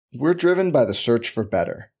We're driven by the search for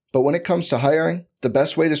better. But when it comes to hiring, the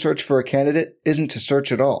best way to search for a candidate isn't to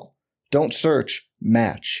search at all. Don't search,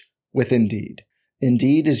 match with Indeed.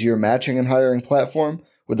 Indeed is your matching and hiring platform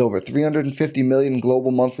with over 350 million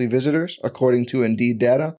global monthly visitors, according to Indeed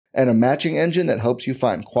data, and a matching engine that helps you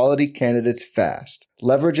find quality candidates fast.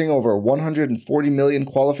 Leveraging over 140 million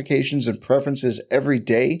qualifications and preferences every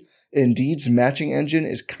day, Indeed's matching engine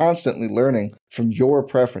is constantly learning from your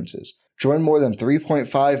preferences. Join more than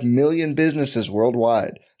 3.5 million businesses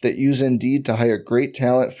worldwide that use Indeed to hire great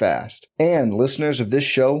talent fast. And listeners of this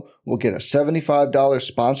show will get a $75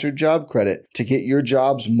 sponsored job credit to get your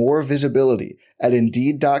jobs more visibility at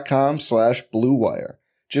Indeed.com/Blue Wire.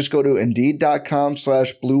 Just go to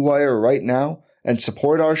Indeed.com/Blue Wire right now and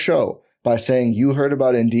support our show by saying you heard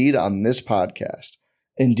about Indeed on this podcast.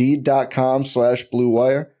 Indeed.com/Blue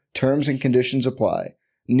Wire. Terms and conditions apply.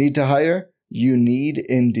 Need to hire? You need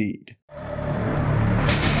Indeed.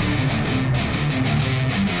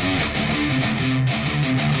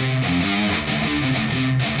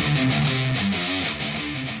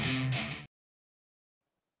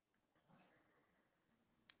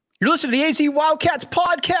 You're listening to the AZ Wildcats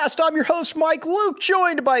Podcast. I'm your host, Mike Luke,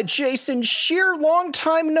 joined by Jason Scheer. Long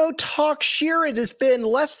time no talk, Scheer. It has been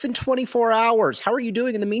less than 24 hours. How are you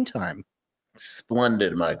doing in the meantime?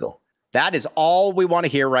 Splendid, Michael. That is all we want to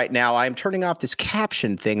hear right now. I'm turning off this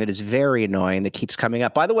caption thing that is very annoying that keeps coming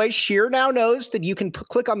up. By the way, Scheer now knows that you can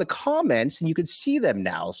click on the comments and you can see them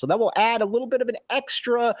now. So that will add a little bit of an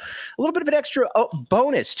extra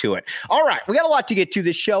bonus to it. All right, we got a lot to get to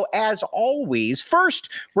this show as always. First,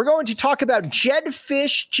 we're going to talk about Jedd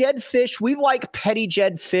Fisch. Jedd Fisch, we like petty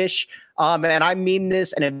Jedd Fisch. And I mean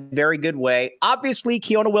this in a very good way. Obviously,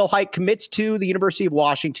 Keona Wilhite commits to the University of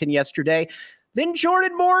Washington yesterday. Then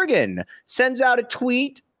Jordan Morgan sends out a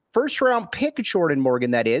tweet, first-round pick Jordan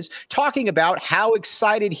Morgan, that is, talking about how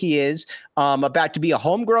excited he is about to be a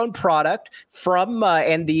homegrown product from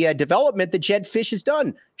and the development that Jedd Fisch has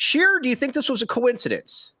done. Scheer, do you think this was a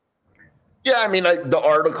coincidence? Yeah, I mean, the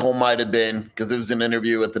article might have been because it was an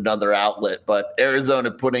interview with another outlet, but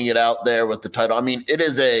Arizona putting it out there with the title. I mean, it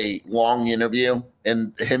is a long interview,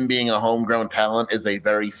 and him being a homegrown talent is a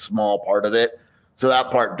very small part of it. So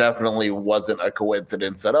that part definitely wasn't a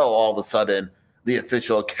coincidence that, all of a sudden the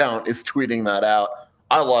official account is tweeting that out.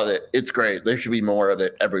 I love it. It's great. There should be more of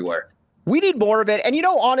it everywhere. We need more of it. And,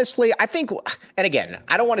 honestly, I think, and again,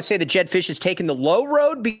 I don't want to say that Jedd Fisch is taking the low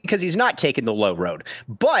road because he's not taking the low road.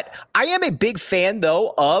 But I am a big fan,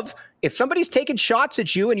 though, of if somebody's taking shots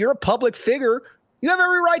at you and you're a public figure, you have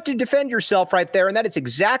every right to defend yourself right there, and that is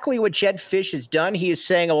exactly what Jedd Fisch has done. He is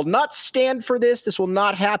saying, I will not stand for this. This will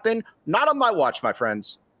not happen. Not on my watch, my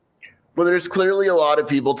friends. Well, there's clearly a lot of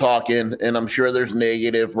people talking, and I'm sure there's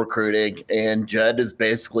negative recruiting, and Jedd has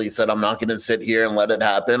basically said, I'm not going to sit here and let it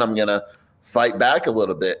happen. I'm going to fight back a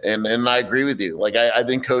little bit, and I agree with you. Like, I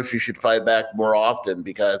think coaches should fight back more often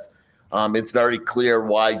because it's very clear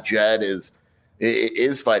why Jedd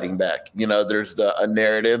is fighting back. There's a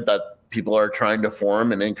narrative that people are trying to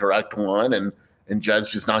form an incorrect one, and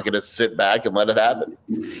Jedd's just not going to sit back and let it happen.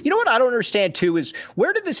 You know what I don't understand too is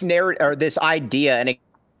where did this narrative or this idea, and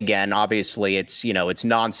again, obviously it's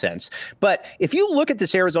nonsense, but if you look at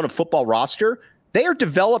this Arizona football roster, they are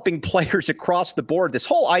developing players across the board. This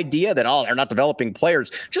whole idea that, they're not developing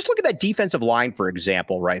players. Just look at that defensive line, for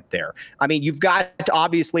example, right there. I mean, you've got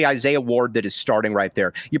obviously Isaiah Ward that is starting right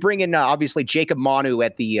there. You bring in obviously Jacob Manu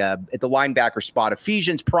at the linebacker spot,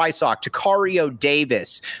 Ephesians Prysock, Takario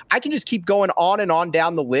Davis. I can just keep going on and on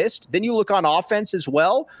down the list. Then you look on offense as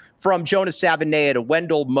well, from Jonas Savaiinaea to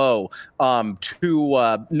Wendell Moe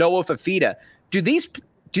to Noah Fafita. Do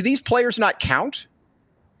these players not count?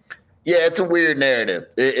 Yeah, it's a weird narrative.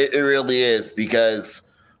 It really is because,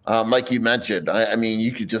 like you mentioned, I mean,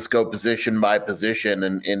 you could just go position by position,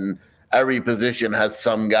 and in every position has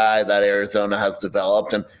some guy that Arizona has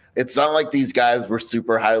developed. And it's not like these guys were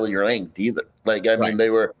super highly ranked either. Like, I mean, they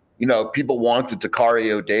were, people wanted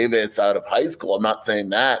Takario Davis out of high school. I'm not saying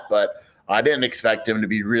that, but I didn't expect him to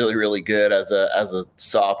be really, really good as a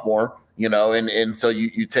sophomore, and so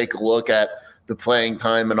you take a look at the playing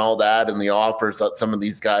time and all that and the offers that some of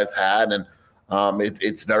these guys had. And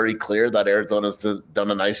it's very clear that Arizona's done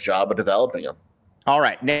a nice job of developing them. All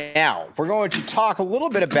right, now we're going to talk a little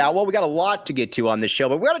bit about, we got a lot to get to on this show,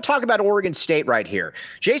 but we're going to talk about Oregon State right here.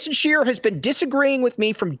 Jason Scheer has been disagreeing with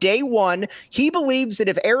me from day one. He believes that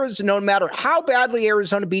if Arizona, no matter how badly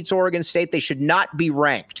Arizona beats Oregon State, they should not be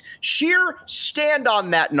ranked. Scheer, stand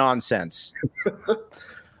on that nonsense.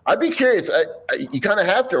 I'd be curious. You kind of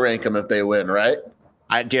have to rank them if they win, right?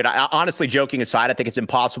 Honestly, joking aside, I think it's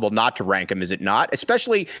impossible not to rank him, is it not?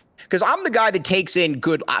 Especially because I'm the guy that takes in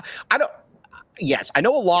good. Yes, I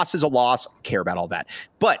know a loss is a loss. I care about all that.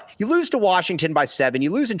 But you lose to Washington by 7.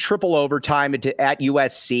 You lose in triple overtime at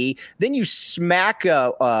USC. Then you smack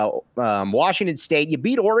Washington State. You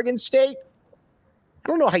beat Oregon State. I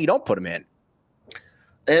don't know how you don't put him in.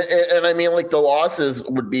 And I mean, like, the losses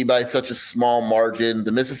would be by such a small margin.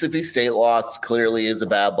 The Mississippi State loss clearly is a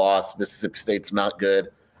bad loss. Mississippi State's not good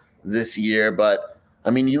this year. But,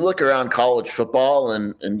 I mean, you look around college football,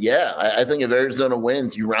 and I think if Arizona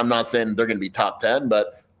wins, I'm not saying they're going to be top 10,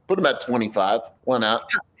 but put them at 25. Why not?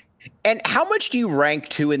 And how much do you rank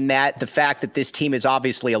to in that the fact that this team is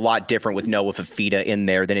obviously a lot different with Noah Fifita in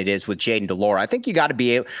there than it is with Jaden DeLore? I think you got to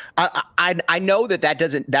be able. I know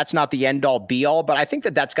that's not the end all be all, but I think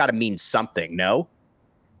that's got to mean something. No.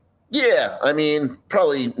 Yeah, I mean,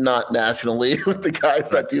 probably not nationally with the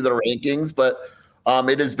guys that do the rankings, but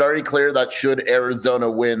it is very clear that should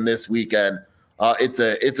Arizona win this weekend, it's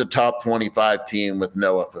a top 25 team with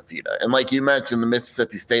Noah Fifita. And like you mentioned, the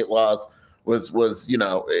Mississippi State loss was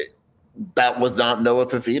that was not Noah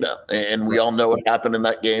Fifita, and we all know what happened in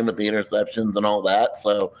that game with the interceptions and all that.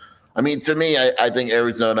 So, I mean, to me, I think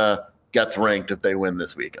Arizona gets ranked if they win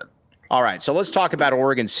this weekend. All right, so let's talk about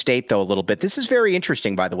Oregon State, though, a little bit. This is very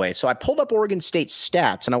interesting, by the way. So I pulled up Oregon State's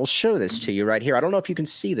stats, and I will show this to you right here. I don't know if you can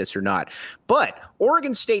see this or not, but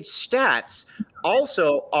Oregon State's stats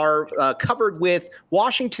also are covered with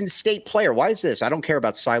Washington State player. Why is this? I don't care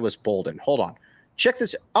about Silas Bolden. Hold on. Check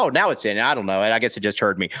this. Oh, now it's in. I don't know. I guess it just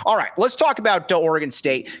heard me. All right, let's talk about Oregon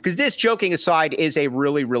State, because this, joking aside, is a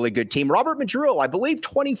really, really good team. Robert Madrill, I believe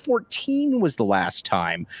 2014 was the last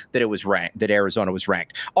time that it was ranked, that Arizona was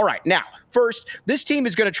ranked. All right, now, first, this team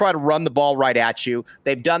is going to try to run the ball right at you.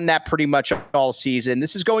 They've done that pretty much all season.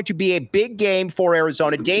 This is going to be a big game for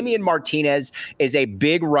Arizona. Damian Martinez is a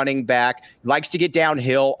big running back, likes to get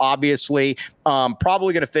downhill, obviously.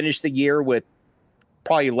 Probably going to finish the year with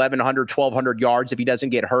probably 1,100, 1,200 yards if he doesn't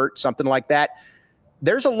get hurt, something like that.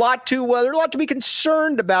 There's a lot to be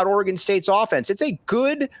concerned about Oregon State's offense. It's a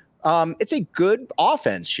good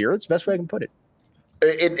offense, Sheer. That's the best way I can put it.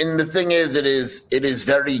 And the thing is, it is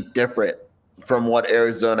very different from what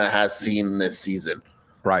Arizona has seen this season.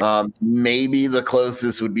 Right. Maybe the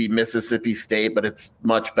closest would be Mississippi State, but it's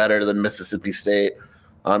much better than Mississippi State.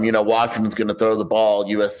 Washington's going to throw the ball.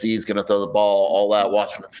 USC is going to throw the ball. All that.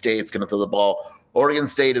 Washington State's going to throw the ball. Oregon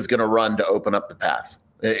State is going to run to open up the pass.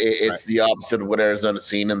 It's the opposite of what Arizona's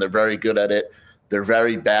seen, and they're very good at it. They're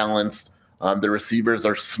very balanced. The receivers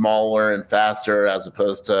are smaller and faster as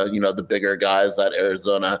opposed to, the bigger guys that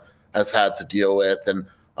Arizona has had to deal with. And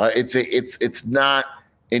it's not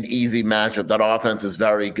an easy matchup. That offense is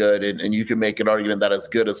very good, and you can make an argument that as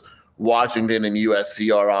good as Washington and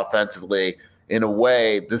USC are offensively, in a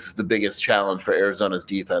way, this is the biggest challenge for Arizona's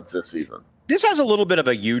defense this season. This has a little bit of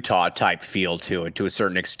a Utah type feel to it, to a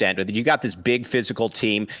certain extent. You got this big physical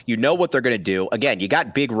team. You know what they're going to do. Again, you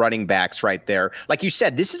got big running backs right there. Like you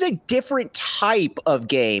said, this is a different type of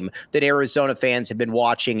game that Arizona fans have been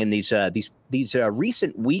watching in these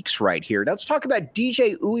recent weeks right here. Now, let's talk about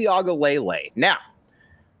DJ Uiagalelei. Now,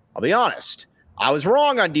 I'll be honest. I was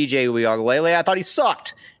wrong on DJ Uiagalelei. I thought he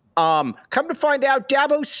sucked. Come to find out,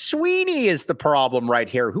 Dabo Swinney is the problem right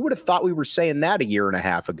here. Who would have thought we were saying that a year and a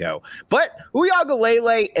half ago? But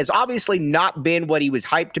Uiagalelei has obviously not been what he was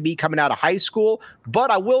hyped to be coming out of high school.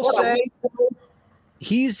 But I will say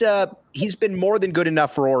he's been more than good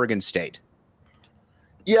enough for Oregon State.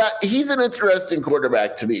 Yeah, he's an interesting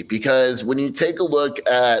quarterback to me, because when you take a look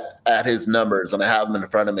at his numbers, and I have them in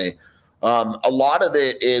front of me, a lot of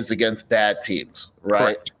it is against bad teams,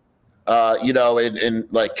 right? Correct. In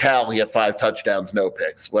like Cal, he had 5 touchdowns, no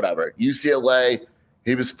picks, whatever. UCLA,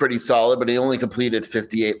 he was pretty solid, but he only completed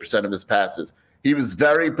 58% of his passes. He was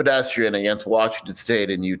very pedestrian against Washington State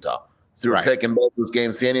and Utah. Threw a pick in both those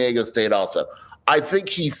games. San Diego State also. I think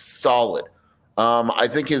he's solid. I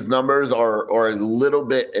think his numbers are a little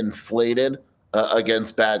bit inflated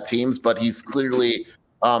against bad teams, but he's clearly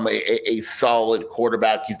a solid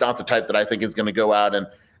quarterback. He's not the type that I think is going to go out and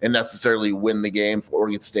necessarily win the game for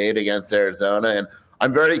Oregon State against Arizona. And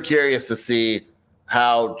I'm very curious to see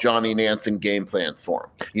how Johnny Nansen game plans for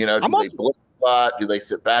him. Do they blitz a lot? Do they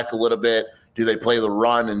sit back a little bit? Do they play the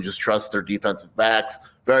run and just trust their defensive backs?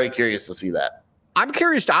 Very curious to see that. I'm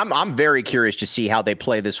curious. I'm very curious to see how they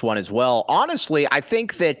play this one as well. Honestly, I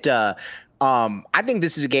think that I think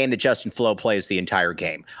this is a game that Justin Flo plays the entire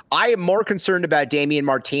game. I am more concerned about Damian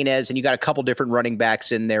Martinez, and you got a couple different running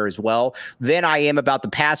backs in there as well, than I am about the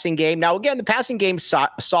passing game. Now, again, the passing game's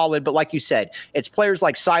solid, but like you said, it's players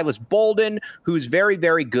like Silas Bolden, who's very,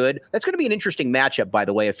 very good. That's going to be an interesting matchup, by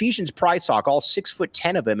the way. Ephesians Prysock, all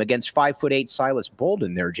 6'10" of him against 5'8" Silas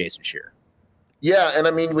Bolden there, Jason Scheer. Yeah, and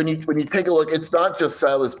I mean, when you take a look, it's not just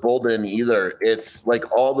Silas Bolden either. It's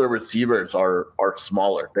like all the receivers are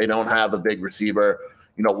smaller. They don't have a big receiver.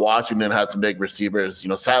 Washington has some big receivers.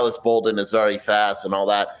 Silas Bolden is very fast and all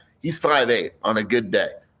that. He's 5'8" on a good day,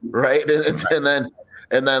 right? And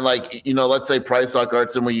then let's say Prysock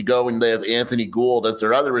guards him when you go and they have Anthony Gould as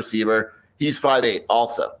their other receiver. He's 5'8"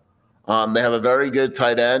 also. They have a very good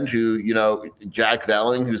tight end who, Jack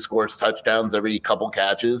Velling, who scores touchdowns every couple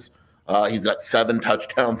catches. He's got 7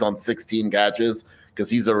 touchdowns on 16 catches because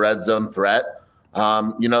he's a red zone threat.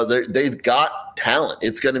 They've got talent.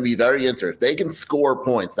 It's going to be very interesting. They can score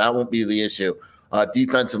points. That won't be the issue.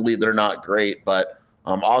 Defensively, they're not great, but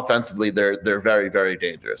offensively, they're very, very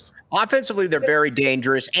dangerous. Offensively, they're very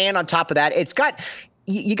dangerous. And on top of that,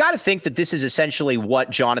 you got to think that this is essentially what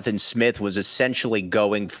Jonathan Smith was essentially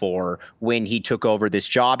going for when he took over this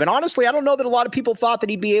job. And honestly, I don't know that a lot of people thought that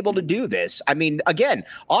he'd be able to do this. I mean, again,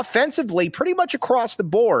 offensively, pretty much across the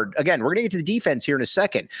board. Again, we're going to get to the defense here in a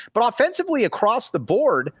second. But offensively, across the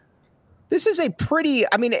board, this is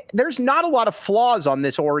there's not a lot of flaws on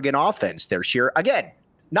this Oregon offense there, Scheer. Again,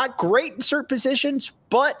 not great in certain positions,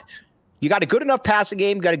 but you got a good enough passing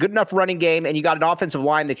game, got a good enough running game, and you got an offensive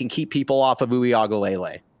line that can keep people off of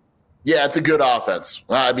Uiagalelei. Yeah, it's a good offense.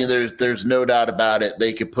 I mean, there's no doubt about it.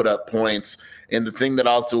 They could put up points. And the thing that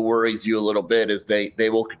also worries you a little bit is they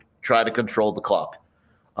will try to control the clock.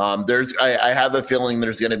 I have a feeling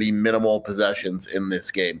there's going to be minimal possessions in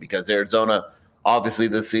this game because Arizona, obviously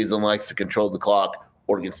this season, likes to control the clock.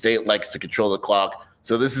 Oregon State likes to control the clock.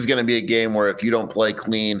 So this is going to be a game where if you don't play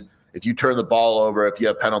clean, if you turn the ball over, if you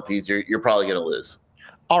have penalties, you're probably going to lose.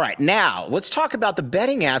 All right, now let's talk about the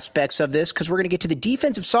betting aspects of this because we're going to get to the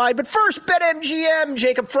defensive side. But first, BetMGM,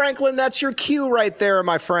 Jacob Franklin, that's your cue right there,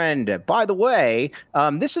 my friend. By the way,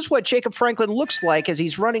 this is what Jacob Franklin looks like as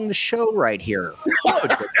he's running the show right here.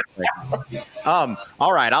 All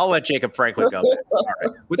right, I'll let Jacob Franklin go. All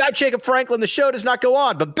right. Without Jacob Franklin, the show does not go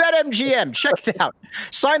on. But BetMGM, check it out.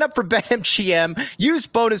 Sign up for BetMGM. Use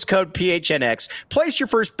bonus code PHNX. Place your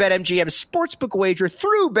first BetMGM sportsbook wager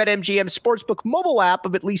through BetMGM sportsbook mobile app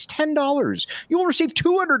of at least $10. You will receive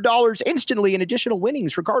 $200 instantly in additional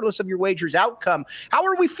winnings, regardless of your wager's outcome. How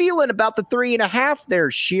are we feeling about the 3.5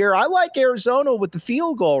 there, Scheer? I like Arizona with the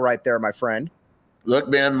field goal right there, my friend. Look,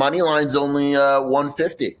 man, money line's only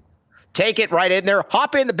 150. Take it right in there.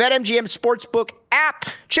 Hop in the BetMGM Sportsbook app.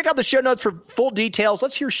 Check out the show notes for full details.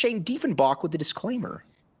 Let's hear Shane Diefenbach with the disclaimer.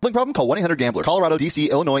 Gambling problem? Call 1-800-GAMBLER. Colorado, D.C.,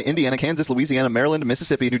 Illinois, Indiana, Kansas, Louisiana, Maryland,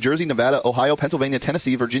 Mississippi, New Jersey, Nevada, Ohio, Pennsylvania,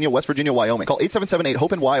 Tennessee, Virginia, West Virginia, Wyoming. Call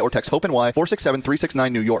 877-8-HOPE-NY or text HOPE-NY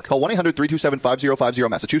 467-369 New York. Call 1-800-327-5050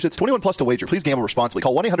 Massachusetts. 21 plus to wager. Please gamble responsibly.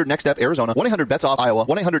 Call 1-800-NEXT-STEP Arizona. 1-800-BETS-OFF Iowa.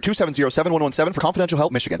 1-800-270-7117 for confidential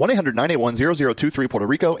help Michigan. 1-800-981-0023 Puerto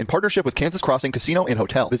Rico in partnership with Kansas Crossing Casino and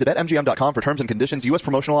Hotel. Visit BetMGM.com for terms and conditions. U.S.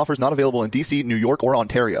 promotional offers not available in D.C., New York, or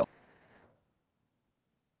Ontario.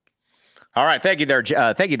 All right, thank you there,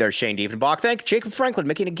 Shane Diefenbach. Thank Jacob Franklin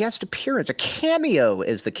making a guest appearance, a cameo,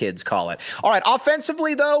 as the kids call it. All right,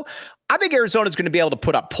 offensively though, I think Arizona's going to be able to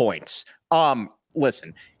put up points.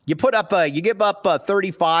 Listen, you give up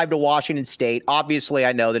 35 to Washington State. Obviously,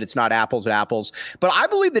 I know that it's not apples to apples, but I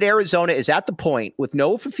believe that Arizona is at the point with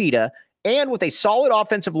Noah Fifita and with a solid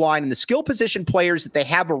offensive line and the skill position players that they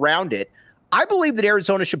have around it. I believe that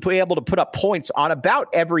Arizona should be able to put up points on about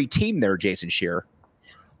every team there, Jason Scheer.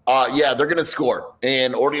 Yeah, they're going to score.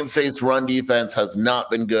 And Oregon State's run defense has not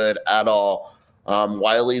been good at all.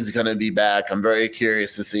 Wiley's going to be back. I'm very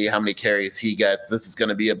curious to see how many carries he gets. This is going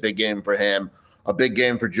to be a big game for him, a big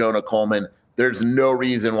game for Jonah Coleman. There's no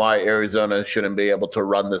reason why Arizona shouldn't be able to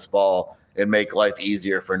run this ball and make life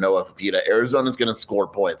easier for Noah Fifita. Arizona's going to score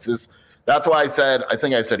points. That's why I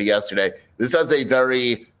think I said it yesterday, this has a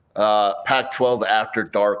very Pac-12 after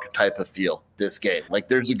dark type of feel, this game. Like,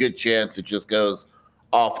 there's a good chance it just goes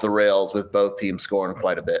off the rails with both teams scoring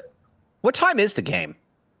quite a bit. What time is the game?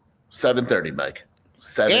 7:30, Mike.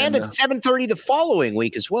 And it's 7:30 the following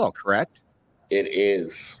week as well, correct? It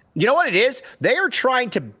is. You know what it is? They are trying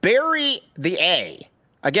to bury the A.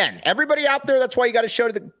 Again, everybody out there, that's why you got to show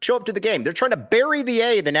up to the game. They're trying to bury the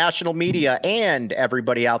A, the national media, and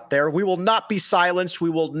everybody out there. We will not be silenced. We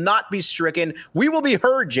will not be stricken. We will be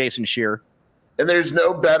heard, Jason Scheer. And there's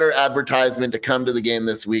no better advertisement to come to the game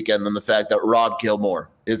this weekend than the fact that Rod Gilmore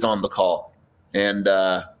is on the call. And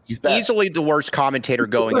He's bad. Easily the worst commentator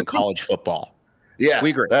going in college football. Yeah, we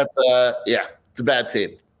agree. That's it's a bad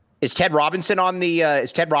team. Is Ted Robinson on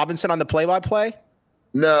the play-by-play?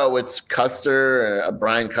 No, it's Custer,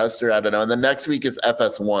 Brian Custer. I don't know. And the next week is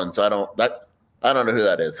FS1, so I don't know who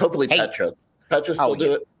that is. Hopefully Petros. Petros still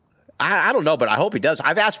do it. I don't know, but I hope he does.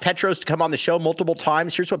 I've asked Petros to come on the show multiple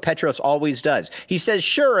times. Here's what Petros always does. He says,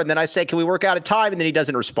 sure. And then I say, can we work out a time? And then he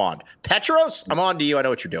doesn't respond. Petros, I'm on to you. I know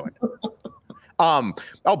what you're doing.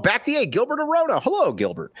 Back the A, Gilbert Arona. Hello,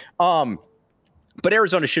 Gilbert. But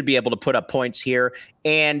Arizona should be able to put up points here.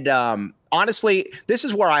 And honestly, this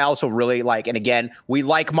is where I also really like, and again, we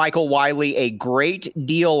like Michael Wiley a great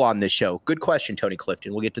deal on this show. Good question, Tony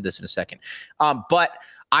Clifton. We'll get to this in a second. But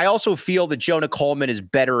I also feel that Jonah Coleman is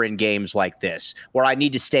better in games like this, where I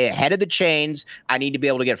need to stay ahead of the chains. I need to be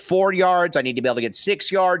able to get 4 yards. I need to be able to get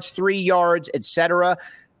 6 yards, 3 yards, etc.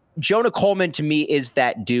 Jonah Coleman, to me, is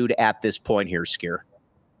that dude at this point here, Skier.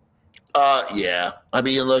 Yeah. I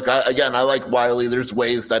mean, look, I like Wiley. There's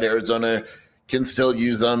ways that Arizona can still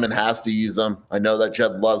use them and has to use them. I know that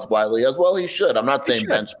Jed loves Wiley as well. He should. I'm not saying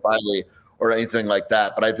bench Wiley or anything like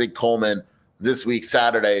that, but I think Coleman this week,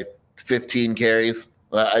 Saturday, 15 carries.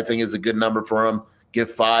 I think is a good number for him.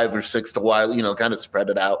 Give 5 or 6 to Wiley, kind of spread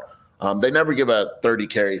it out. They never give a 30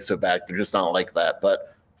 carries to back. They're just not like that.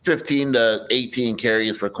 But 15 to 18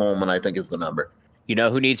 carries for Coleman, I think, is the number. You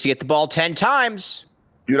know who needs to get the ball 10 times?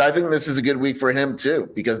 Dude, I think this is a good week for him, too,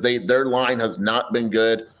 because their line has not been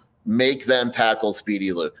good. Make them tackle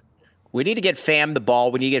Speedy Luke. We need to get Fam the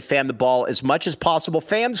ball. We need to get Fam the ball as much as possible.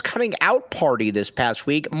 Fam's coming out party this past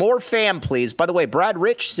week. More Fam, please. By the way, Brad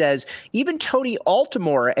Rich says even Tony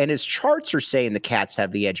Altimore and his charts are saying the Cats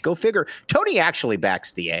have the edge. Go figure. Tony actually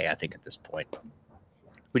backs the A, I think, at this point.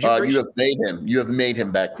 Would you agree? You have made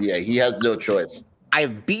him back the A. He has no choice. I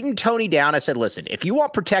have beaten Tony down. I said, listen, if you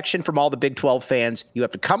want protection from all the Big 12 fans, you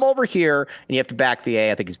have to come over here and you have to back the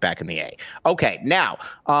A. I think he's back in the A. Okay, now,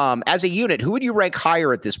 as a unit, who would you rank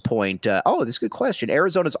higher at this point? This is a good question.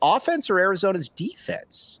 Arizona's offense or Arizona's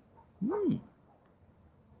defense?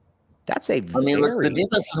 That's a look, the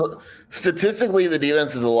defense statistically, the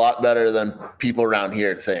defense is a lot better than people around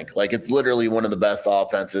here think. Like, it's literally one of the best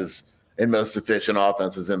offenses and most efficient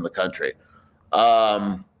offenses in the country.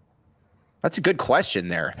 That's a good question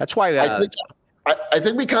there. That's why I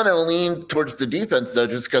think we kind of lean towards the defense, though,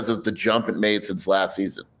 just because of the jump it made since last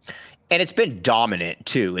season. And it's been dominant,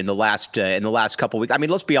 too, in the last couple of weeks. I mean,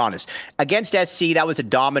 let's be honest. Against SC, that was a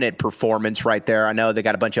dominant performance right there. I know they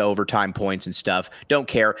got a bunch of overtime points and stuff. Don't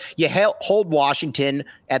care. You hold Washington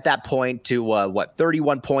at that point to,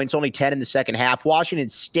 31 points, only 10 in the second half. Washington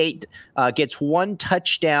State gets 1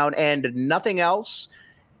 touchdown and nothing else.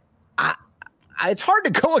 It's hard to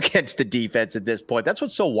go against the defense at this point. That's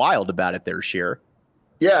what's so wild about it there, Sheer.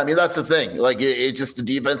 Yeah, I mean, that's the thing. Like, it just the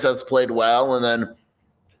defense has played well, and then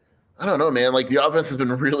I don't know, man. Like, the offense has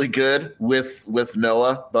been really good with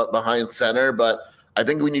Noah but behind center, but I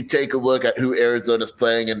think when you take a look at who Arizona's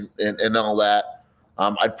playing and all that,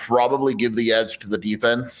 I'd probably give the edge to the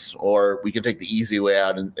defense, or we can take the easy way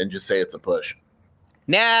out and just say it's a push.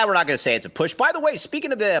 Nah, we're not going to say it's a push. By the way,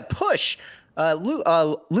 speaking of the push,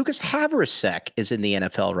 Lucas Havrasek is in the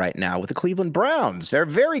NFL right now with the Cleveland Browns. They're a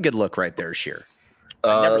very good look right there, Sheer.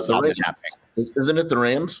 I never saw that happening. Isn't it the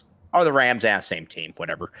Rams? Oh, the Rams, same team,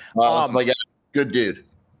 whatever. That's my guy. Good dude.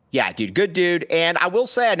 Yeah, dude, good dude. And I will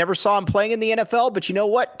say I never saw him playing in the NFL, but you know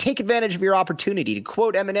what? Take advantage of your opportunity. To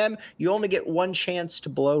quote Eminem, you only get one chance to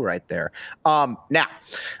blow right there. Now,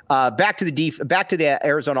 back to the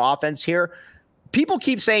Arizona offense here. People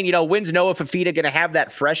keep saying, when's Noah Fafita going to have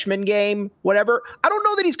that freshman game, whatever. I don't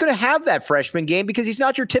know that he's going to have that freshman game because he's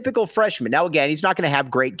not your typical freshman. Now, again, he's not going to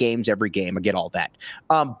have great games every game. I get all that.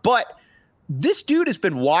 But this dude has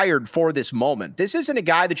been wired for this moment. This isn't a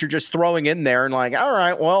guy that you're just throwing in there and like, all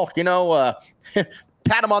right, well,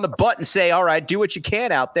 pat him on the butt and say, all right, do what you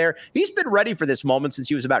can out there. He's been ready for this moment since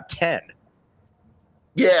he was about 10.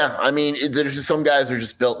 Yeah, I mean, there's just some guys are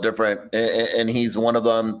just built different, and he's one of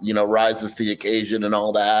them. Rises to the occasion and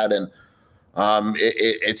all that, and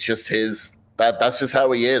it's just his. That's just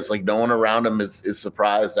how he is. Like, no one around him is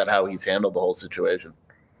surprised at how he's handled the whole situation.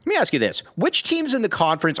 Let me ask you this: which teams in the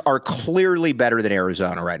conference are clearly better than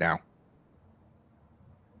Arizona right now?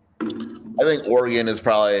 I think Oregon is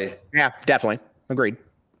probably. Yeah, definitely agreed.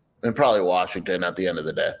 And probably Washington at the end of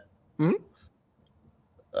the day. Mm-hmm.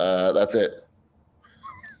 That's it.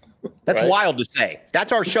 That's right? Wild to say.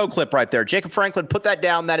 That's our show clip right there. Jacob Franklin, put that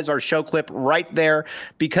down. That is our show clip right there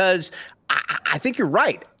because I think you're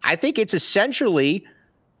right. I think it's essentially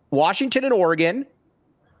Washington and Oregon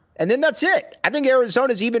And then that's it. I think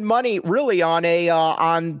Arizona's even money really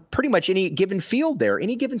on pretty much any given field there,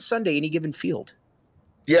 any given Sunday, any given field.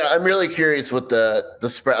 Yeah, I'm really curious with the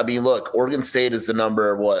spread. I mean, look, Oregon State is the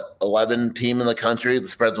number 11 team in the country. The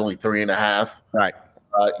spread's only 3.5. Right.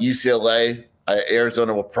 UCLA,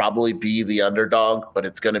 Arizona will probably be the underdog, but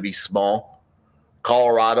it's going to be small.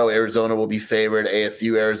 Colorado, Arizona will be favored.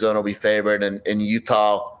 ASU, Arizona will be favored, and in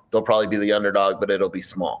Utah, they'll probably be the underdog, but it'll be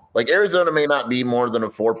small. Like Arizona may not be more than a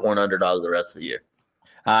 4-point underdog the rest of the year.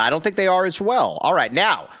 I don't think they are as well. All right,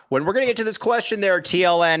 now, when we're going to get to this question there,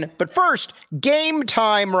 TLN, but first, game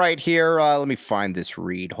time right here. Let me find this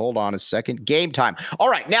read. Hold on a second. Game time.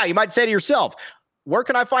 All right, now you might say to yourself, where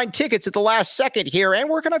can I find tickets at the last second here? And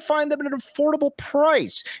where can I find them at an affordable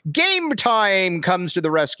price? Game Time comes to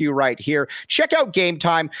the rescue right here. Check out Game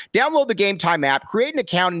Time. Download the Game Time app, create an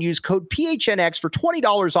account, and use code PHNX for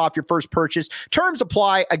 $20 off your first purchase. Terms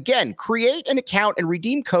apply. Again, create an account and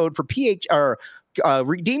redeem code for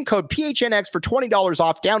redeem code PHNX for $20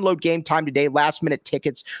 off. Download Game Time today. Last minute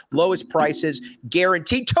tickets, lowest prices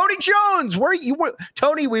guaranteed. Tony Jones, where you were?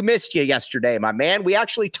 Tony, we missed you yesterday, my man. We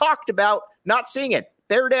actually talked about not seeing it.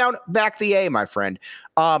 Bear down, back the A, my friend.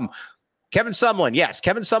 Kevin Sumlin. Yes,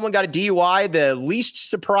 Kevin Sumlin got a DUI. The least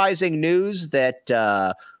surprising news that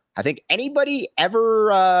I think anybody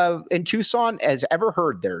ever in Tucson has ever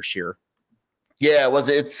heard there, Sheer. Yeah,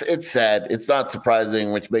 it's sad. It's not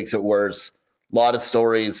surprising, which makes it worse. A lot of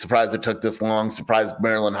stories. Surprised it took this long. Surprised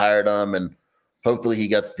Maryland hired him, and hopefully he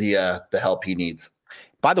gets the help he needs.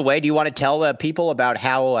 By the way, do you want to tell people about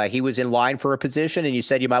how he was in line for a position and you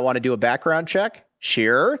said you might want to do a background check?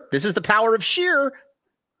 Sheer. This is the power of Sheer.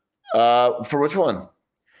 For which one?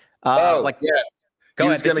 Yes. Go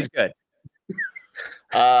ahead. This is good.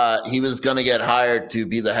 He was going to get hired to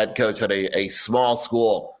be the head coach at a small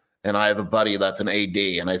school, and I have a buddy that's an AD,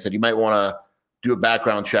 and I said, you might want to do a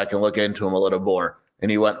background check and look into him a little more.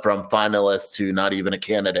 And he went from finalist to not even a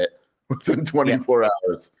candidate within 24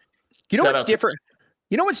 hours. You know what's different?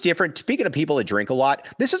 You know what's different? Speaking of people that drink a lot,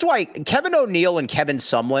 this is why Kevin O'Neill and Kevin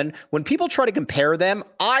Sumlin, when people try to compare them,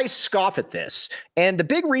 I scoff at this. And the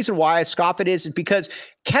big reason why I scoff at it is because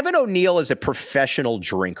Kevin O'Neill is a professional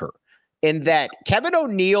drinker. In that Kevin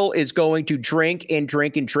O'Neill is going to drink and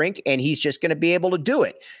drink and drink, and he's just going to be able to do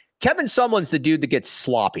it. Kevin Sumlin's the dude that gets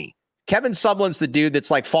sloppy. Kevin Sumlin's the dude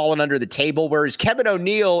that's like falling under the table, whereas Kevin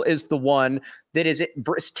O'Neill is the one that is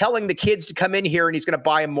telling the kids to come in here and he's going to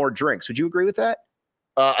buy them more drinks. Would you agree with that?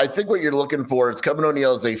 I think what you're looking for is Kevin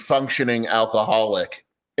O'Neill is a functioning alcoholic,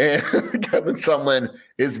 and Kevin Sumlin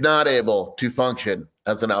is not able to function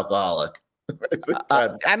as an alcoholic.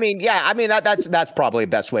 That's probably the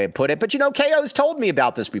best way to put it. But, KO's told me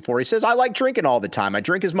about this before. He says, I like drinking all the time. I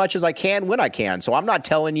drink as much as I can when I can. So I'm not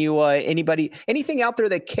telling you anything out there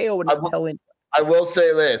that KO would not tell. I will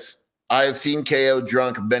say this. I have seen KO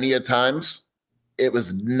drunk many a times. It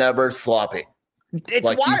was never sloppy. It's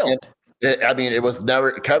wild. It was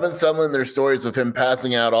never Kevin Sumlin. There's stories of him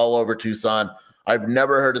passing out all over Tucson. I've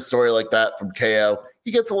never heard a story like that from KO.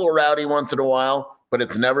 He gets a little rowdy once in a while, but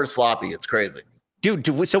it's never sloppy. It's crazy. Dude,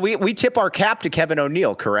 so we tip our cap to Kevin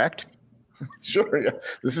O'Neill, correct? Sure. Yeah.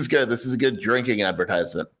 This is good. This is a good drinking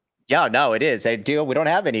advertisement. Yeah, no, it is. We don't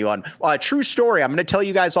have anyone. True story. I'm going to tell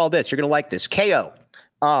you guys all this. You're going to like this. KO.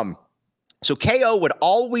 So KO would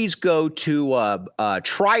always go to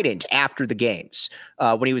Trident after the games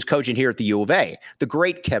when he was coaching here at the U of A. The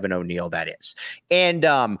great Kevin O'Neill, that is.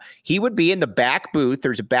 And he would be in the back booth.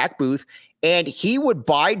 There's a back booth. And he would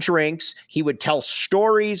buy drinks. He would tell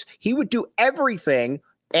stories. He would do everything.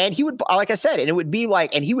 And he would, like I said, and it would be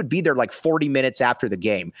like, and he would be there like 40 minutes after the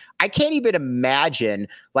game. I can't even imagine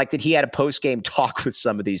like that he had a post-game talk with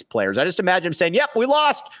some of these players. I just imagine him saying, yep, we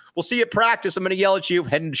lost. We'll see you at practice. I'm going to yell at you.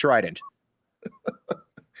 Heading to Trident.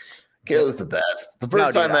 KO's the best. The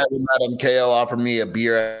first time I ever met him, KO offered me a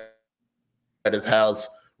beer at his house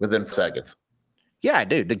within seconds. Yeah,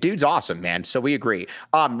 dude, the dude's awesome, man. So we agree.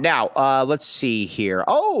 Now, let's see here.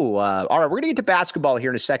 All right, we're going to get to basketball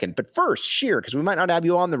here in a second. But first, Sheer, because we might not have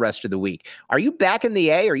you on the rest of the week. Are you back in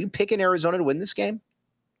the A? Are you picking Arizona to win this game?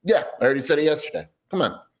 Yeah, I already said it yesterday. Come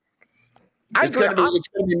on. It's going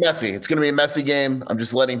to be messy. It's going to be a messy game. I'm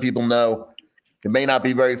just letting people know. It may not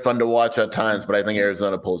be very fun to watch at times, but I think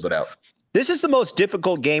Arizona pulls it out. This is the most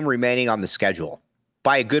difficult game remaining on the schedule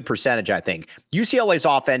by a good percentage, I think. UCLA's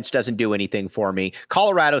offense doesn't do anything for me.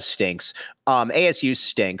 Colorado stinks. ASU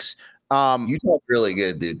stinks. Utah's really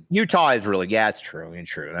good, dude. Utah is really, yeah, it's true.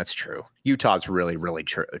 That's true. Utah's really, really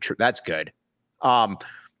true. That's good.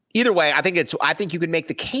 Either way, I think you can make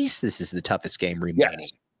the case this is the toughest game remaining.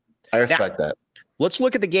 Yes, I respect that. Let's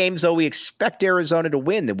look at the games, though, we expect Arizona to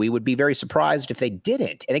win, that we would be very surprised if they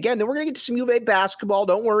didn't. And again, then we're going to get to some U of A basketball.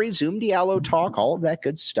 Don't worry, Zoom Diallo talk, all of that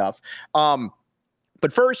good stuff.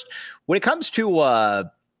 But first, when it comes to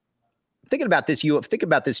thinking about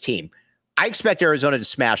this team, I expect Arizona to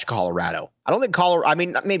smash Colorado. I don't think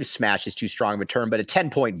maybe smash is too strong of a term, but a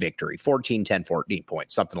 10-point victory, 14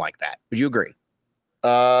 points, something like that. Would you agree?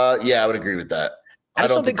 Yeah, I would agree with that. I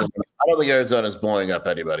don't think Arizona's blowing up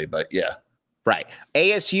anybody, but yeah. Right.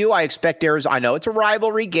 ASU, I expect Arizona. I know it's a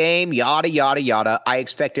rivalry game, yada, yada, yada. I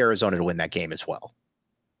expect Arizona to win that game as well.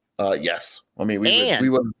 Yes. I mean, we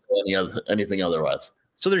wouldn't say anything otherwise.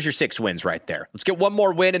 So there's your 6 wins right there. Let's get one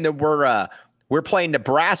more win, and then we're playing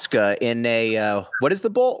Nebraska in a what is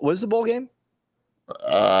the bowl? What is the bowl game?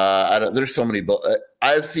 There's so many bowl.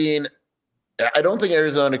 I don't think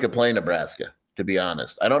Arizona could play Nebraska, to be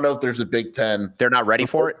honest. I don't know if there's a Big Ten. They're not ready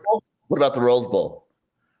for it. What about the Rose Bowl?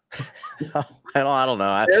 I don't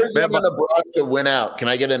know. Arizona, Nebraska win out. Can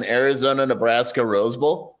I get an Arizona, Nebraska Rose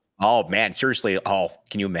Bowl? Oh, man, seriously. Oh,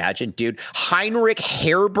 can you imagine, dude? Heinrich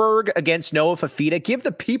Haerberg against Noah Fafita. Give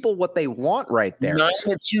the people what they want right there.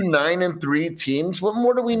 9-2, 9-3 teams. What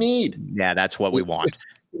more do we need? Yeah, that's what we want.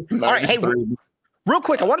 All right, hey, real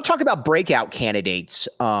quick, I want to talk about breakout candidates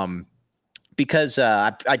because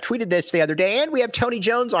I tweeted this the other day, and we have Tony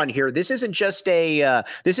Jones on here. This isn't just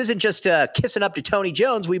kissing up to Tony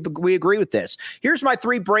Jones. We agree with this. Here's my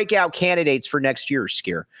 3 breakout candidates for next year,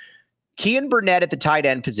 Skier. Kean Burnett at the tight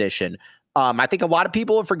end position. I think a lot of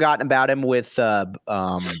people have forgotten about him with Tanner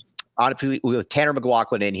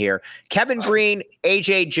McLaughlin in here. Kevin Green,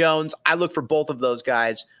 AJ Jones. I look for both of those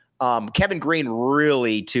guys. Kevin Green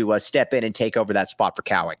really to step in and take over that spot for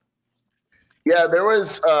Cowing. Yeah, there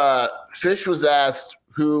was Fisch was asked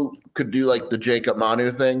who could do like the Jacob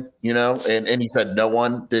Manu thing, and he said no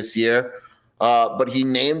one this year. But he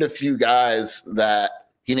named a few guys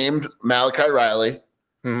he named Malachi Riley.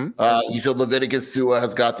 Mm-hmm. He said Leviticus Sua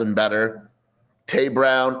has gotten better. Tay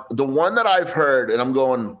Brown, the one that I've heard, and I'm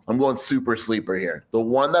going super sleeper here. The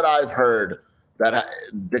one that I've heard that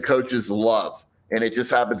the coaches love, and it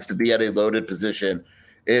just happens to be at a loaded position,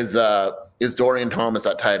 is Dorian Thomas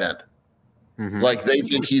at tight end. Mm-hmm. Like they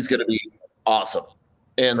think he's going to be awesome,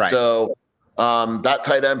 and so that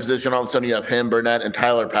tight end position, all of a sudden you have him, Burnett, and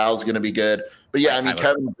Tyler Powell's going to be good. But yeah, I mean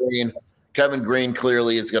Kevin Green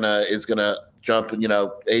clearly is gonna jump,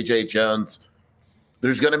 AJ Jones.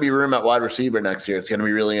 There's going to be room at wide receiver next year. It's going to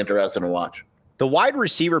be really interesting to watch. The wide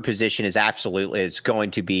receiver position is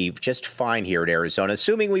going to be just fine here at Arizona,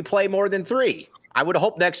 assuming we play more than 3. I would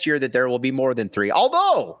hope next year that there will be more than 3.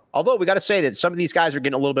 Although we got to say that some of these guys are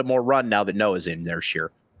getting a little bit more run now that Noah's in there,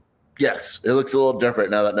 Sheer. Yes, it looks a little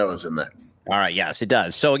different now that Noah's in there. All right. Yes, it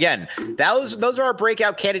does. So again, those are our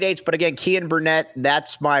breakout candidates. But again, Kean Burnett,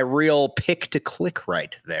 that's my real pick to click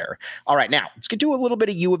right there. All right. Now let's get to a little bit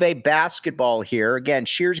of U of A basketball here. Again,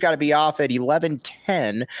 Shear's got to be off at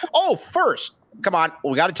 11:10. Oh, first, come on.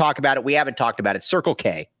 We got to talk about it. We haven't talked about it. Circle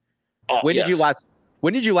K. When did you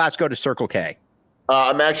last go to Circle K?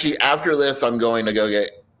 I'm actually, after this, I'm going to go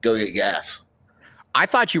get gas. I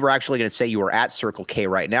thought you were actually going to say you were at Circle K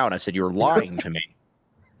right now. And I said, you were lying to me.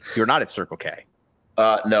 You're not at Circle K.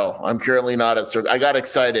 No, I'm currently not at Circle. I got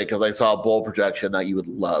excited because I saw a bowl projection that you would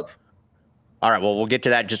love. All right, well, we'll get to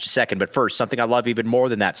that in just a second. But first, something I love even more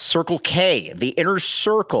than that, Circle K, the inner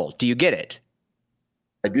circle. Do you get it?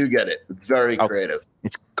 I do get it. It's very creative.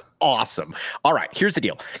 It's awesome. All right, here's the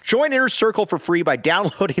deal. Join Inner Circle for free by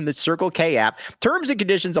downloading the Circle K app. Terms and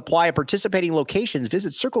conditions apply at participating locations.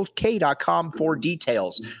 Visit CircleK.com for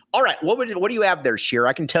details. All right, what do you have there, Sheer?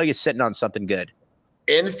 I can tell you're sitting on something good.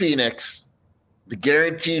 In Phoenix, the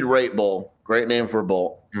Guaranteed Rate Bowl, great name for a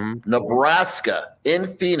bowl. Mm-hmm. Nebraska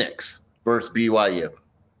in Phoenix versus BYU.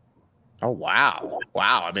 Oh, wow.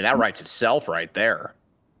 Wow. I mean, that writes itself right there.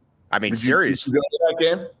 I mean, seriously. Would you go to that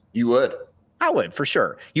game? You would. I would, for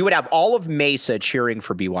sure. You would have all of Mesa cheering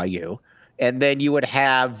for BYU, and then you would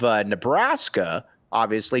have Nebraska,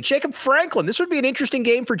 obviously. Jacob Franklin. This would be an interesting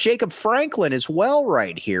game for Jacob Franklin as well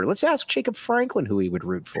right here. Let's ask Jacob Franklin who he would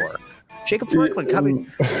root for. Jacob Franklin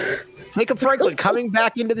coming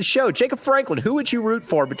back into the show. Jacob Franklin, who would you root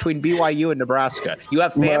for between BYU and Nebraska? You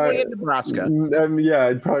have family in Nebraska. Yeah,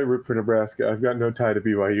 I'd probably root for Nebraska. I've got no tie to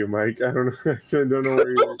BYU, Mike. I don't know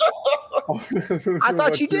where you're I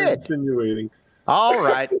thought you did. Insinuating. All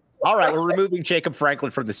right. We're removing Jacob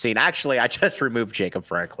Franklin from the scene. Actually, I just removed Jacob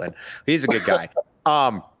Franklin. He's a good guy.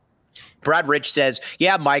 Brad Rich says,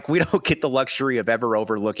 yeah, Mike, we don't get the luxury of ever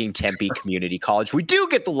overlooking Tempe Community College. We do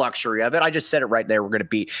get the luxury of it. I just said it right there. We're going to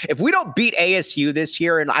beat. If we don't beat ASU this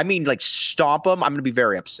year, and I mean like stomp them, I'm going to be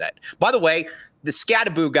very upset. By the way, the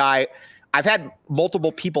Scataboo guy, I've had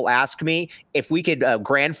multiple people ask me if we could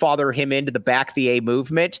grandfather him into the back the A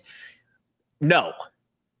movement. No.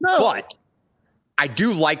 But I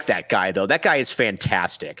do like that guy, though. That guy is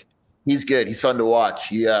fantastic. He's good. He's fun to watch.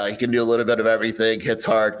 He can do a little bit of everything. Hits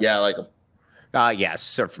hard. Yeah, I like him.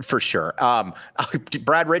 Yes, for sure.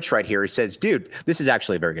 Brad Rich right here, he says, dude, this is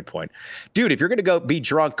actually a very good point. Dude, if you're going to go be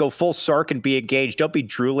drunk, go full sark and be engaged. Don't be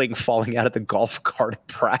drooling, falling out of the golf cart at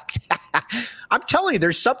practice. I'm telling you,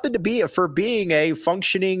 there's something to be for being a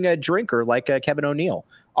functioning drinker like Kevin O'Neill.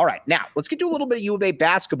 All right, now let's get to a little bit of U of A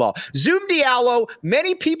basketball. Zoom Diallo,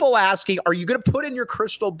 many people asking, are you going to put in your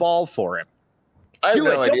crystal ball for him? Do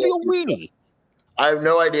it. Don't be a weenie. I have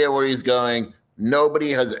no idea where he's going.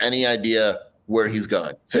 Nobody has any idea where he's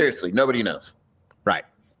going. Seriously, nobody knows. Right.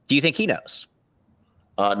 Do you think he knows?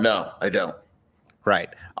 No, I don't. Right.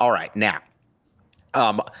 All right. Now,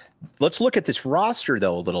 let's look at this roster,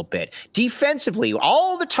 though, a little bit. Defensively,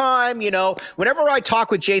 all the time, whenever I talk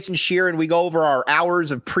with Jason Shear and we go over our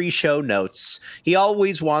hours of pre-show notes, he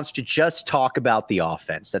always wants to just talk about the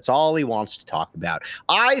offense. That's all he wants to talk about.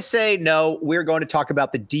 I say, no, we're going to talk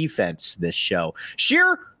about the defense this show.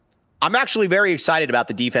 Shear, I'm actually very excited about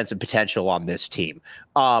the defensive potential on this team.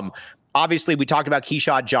 Obviously, we talked about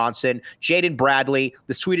Keyshawn Johnson, Jaden Bradley,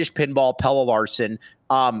 the Swedish pinball, Pelle Larsson,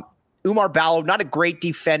 Umar Ballo, not a great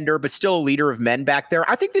defender, but still a leader of men back there.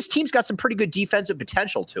 I think this team's got some pretty good defensive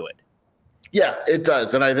potential to it. Yeah, it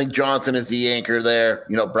does. And I think Johnson is the anchor there.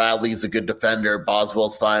 Bradley's a good defender.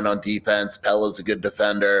 Boswell's fine on defense. Pelle's a good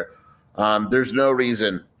defender. There's no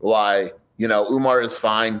reason why, Umar is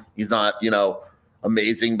fine. He's not,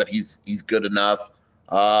 amazing, but he's good enough.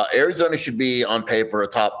 Arizona should be on paper a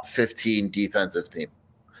top 15 defensive team.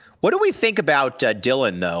 What do we think about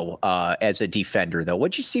Dylan, though, as a defender, though?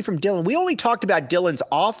 What'd you see from Dylan? We only talked about Dylan's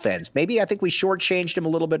offense. Maybe I think we shortchanged him a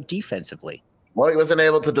little bit defensively. Well, he wasn't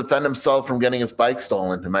able to defend himself from getting his bike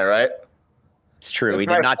stolen. Am I right? It's true. He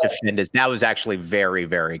did not defend his. That was actually very,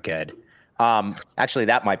 very good. Actually,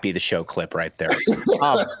 that might be the show clip right there.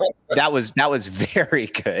 That was very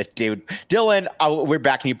good, dude. Dylan, we're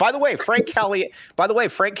backing you. By the way, Frank Caliendo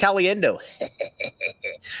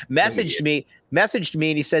messaged me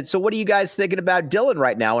and he said, so what are you guys thinking about Dylan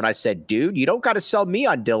right now? And I said, dude, you don't got to sell me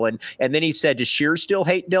on Dylan. And then he said, does Shear still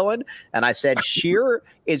hate Dylan? And I said, Shear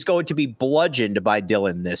is going to be bludgeoned by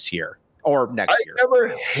Dylan this year. Or next year. I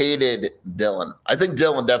never hated Dylan. I think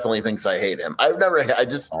Dylan definitely thinks I hate him. I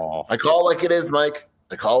call it like it is, Mike.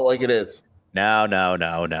 I call it like it is. No.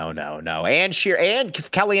 And Shear and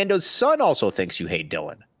Caliendo's son also thinks you hate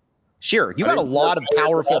Dylan. Shear, you got a lot of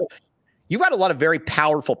very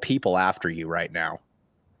powerful people after you right now.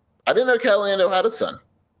 I didn't know Caliendo had a son.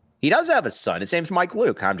 He does have a son. His name's Mike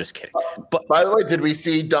Luke. I'm just kidding. But by the way, did we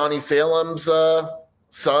see Donnie Salem's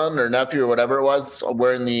son or nephew or whatever it was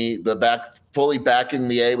wearing the back, fully backing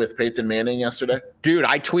the A with Peyton Manning yesterday? Dude,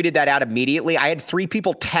 I tweeted that out immediately. I had 3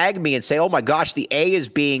 people tag me and say, oh my gosh, the A is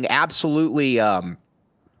being absolutely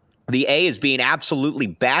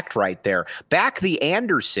backed right there. Back the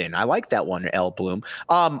Anderson. I like that one, L Bloom.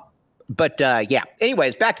 Yeah,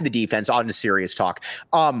 anyways, back to the defense, on to serious talk.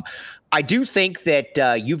 I do think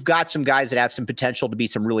that you've got some guys that have some potential to be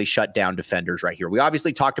some really shut down defenders right here. We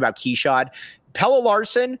obviously talked about Keyshawn. Pelle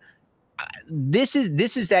Larsson, this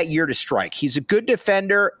is that year to strike. He's a good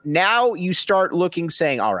defender. Now you start looking,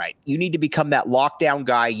 saying, all right, you need to become that lockdown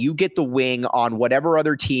guy. You get the wing on whatever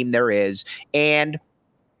other team there is and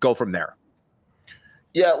go from there.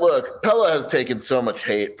 Yeah, look, Pelle has taken so much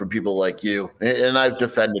hate from people like you, and I've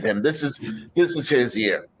defended him. This is his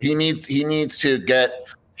year. He needs to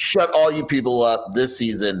shut all you people up this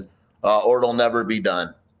season, or it'll never be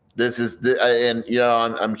done.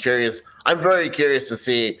 I'm curious. I'm very curious to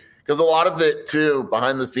see, because a lot of it too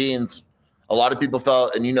behind the scenes, a lot of people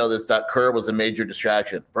felt, and that Kerr was a major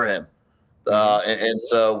distraction for him, and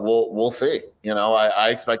so we'll see. I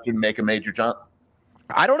expect him to make a major jump.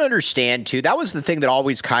 I don't understand, too. That was the thing that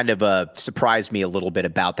always kind of surprised me a little bit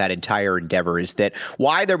about that entire endeavor, is that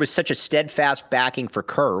why there was such a steadfast backing for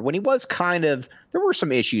Kerr when he was there were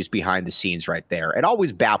some issues behind the scenes right there. It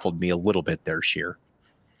always baffled me a little bit there, Shear.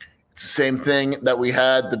 It's the same thing that we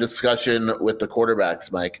had the discussion with the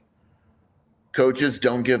quarterbacks, Mike. Coaches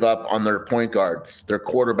don't give up on their point guards, their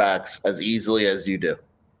quarterbacks, as easily as you do.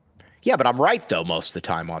 Yeah, but I'm right, though, most of the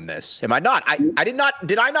time on this. Am I not?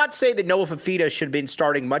 Did I not say that Noah Fafita should have been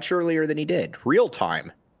starting much earlier than he did? Real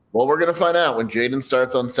time. Well, we're going to find out when Jaden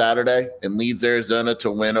starts on Saturday and leads Arizona to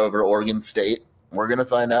win over Oregon State. We're going to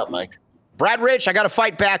find out, Mike. Brad Rich, I got to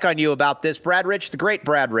fight back on you about this. Brad Rich, the great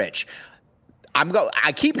Brad Rich.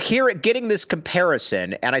 I keep getting this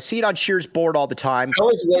comparison, and I see it on Shear's board all the time. That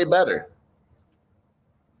was way better.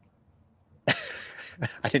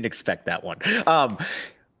 I didn't expect that one.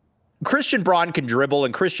 Christian Braun can dribble,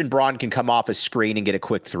 and Christian Braun can come off a screen and get a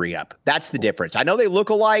quick 3-up. That's the difference. I know they look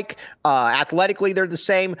alike. Athletically, they're the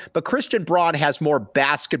same, but Christian Braun has more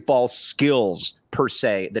basketball skills, per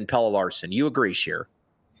se, than Pelle Larsson. You agree, Sheer?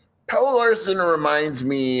 Pelle Larsson reminds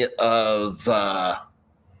me of Tyler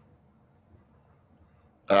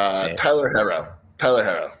Herro. Tyler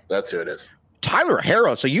Herro. That's who it is. Tyler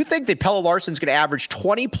Herro. So you think that Pelle Larsson's going to average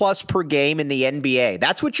 20 plus per game in the NBA?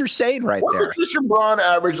 That's what you're saying right there. What did Christian Braun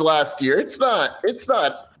average last year? It's not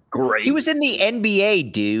great. He was in the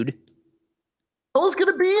NBA, dude. Pelle's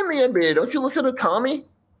going to be in the NBA. Don't you listen to Tommy?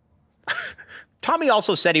 Tommy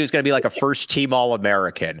also said he was going to be like a first-team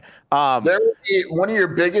All-American. One of your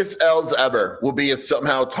biggest L's ever will be if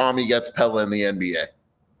somehow Tommy gets Pelle in the NBA.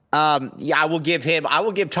 I will give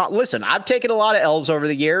Tom. Listen, I've taken a lot of L's over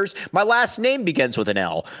the years. My last name begins with an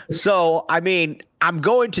L. So, I mean, I'm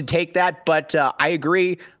going to take that, but I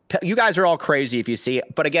agree. You guys are all crazy if you see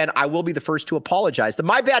it. But again, I will be the first to apologize. The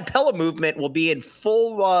My Bad Pelle movement will be in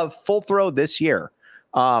full throw this year.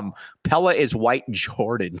 Pelle is White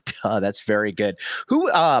Jordan. That's very good.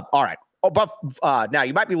 All right. Oh, but now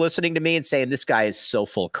you might be listening to me and saying this guy is so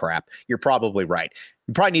full of crap. You're probably right.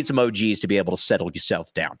 You probably need some OGs to be able to settle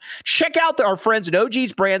yourself down. Check out our friends at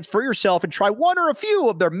OG's Brands for yourself and try one or a few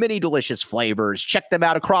of their many delicious flavors. Check them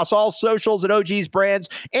out across all socials at OG's Brands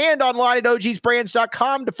and online at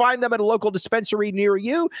ogsbrands.com to find them at a local dispensary near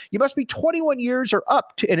you. You must be 21 years or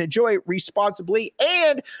up and enjoy it responsibly.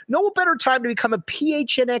 And no better time to become a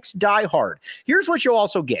PHNX diehard. Here's what you'll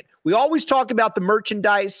also get. We always talk about the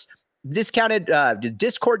merchandise, discounted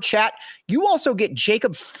Discord chat. You also get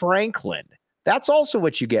Jacob Franklin. That's also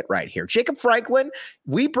what you get right here. Jacob Franklin,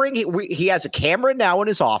 he has a camera now in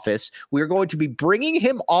his office. We're going to be bringing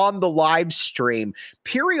him on the live stream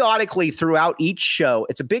periodically throughout each show.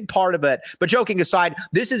 It's a big part of it. But joking aside,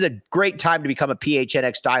 this is a great time to become a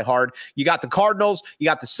PHNX diehard. You got the Cardinals, you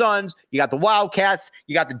got the Suns, you got the Wildcats,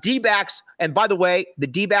 you got the D-backs. And by the way, the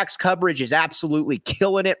D-backs coverage is absolutely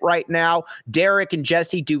killing it right now. Derek and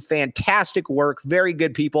Jesse do fantastic work. Very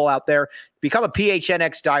good people out there. Become a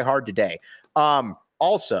PHNX diehard today.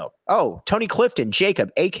 Also, Tony Clifton,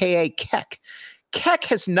 Jacob, aka Keck. Keck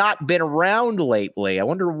has not been around lately. I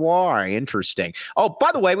wonder why. Interesting. Oh,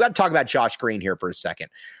 by the way, we got to talk about Josh Green here for a second.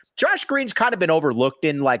 Josh Green's kind of been overlooked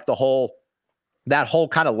in like that whole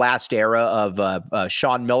kind of last era of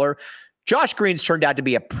Sean Miller. Josh Green's turned out to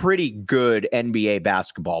be a pretty good NBA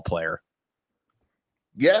basketball player.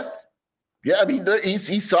 Yeah. I mean,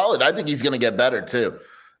 he's solid. I think he's going to get better too.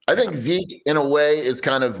 I think Zeke, in a way, is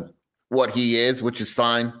kind of what he is, which is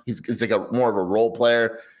fine. He's like more of a role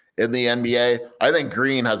player in the NBA. I think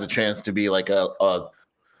Green has a chance to be like a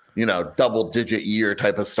double-digit year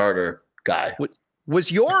type of starter guy.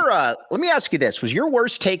 Was your let me ask you this: was your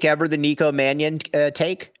worst take ever the Nico Mannion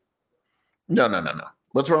take? No.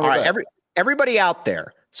 What's wrong with that? Everybody out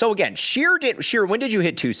there. So again, Sheer, when did you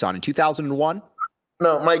hit Tucson? In 2001?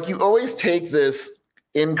 No, Mike, you always take this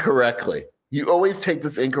incorrectly. I know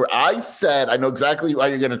exactly why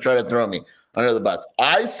you're going to try to throw me under the bus.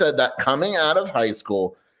 I said that coming out of high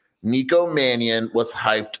school, Nico Mannion was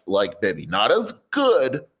hyped like Bibby. Not as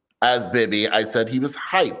good as Bibby. I said he was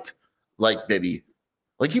hyped like Bibby.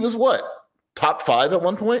 Like he was what? Top 5 at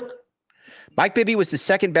one point? Mike Bibby was the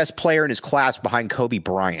second best player in his class behind Kobe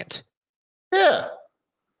Bryant. Yeah.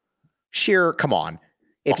 Sheer, come on.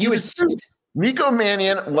 Nico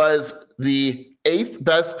Mannion was the 8th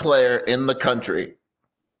best player in the country.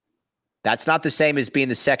 That's not the same as being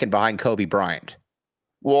the second behind Kobe Bryant.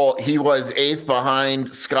 Well, he was 8th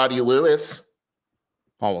behind Scotty Lewis.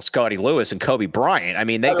 Oh, well, Scotty Lewis and Kobe Bryant. I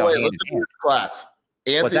mean, they go hand in hand. Class.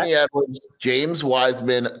 Anthony Edwards, James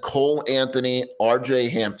Wiseman, Cole Anthony,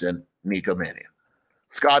 RJ Hampton, Nico Mannion.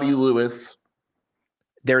 Scotty Lewis.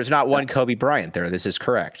 There is not one Kobe Bryant there. This is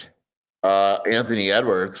correct. Anthony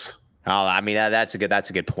Edwards. Oh, I mean, that's a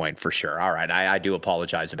good point for sure. All right. I do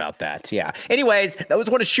apologize about that. Yeah. Anyways, that was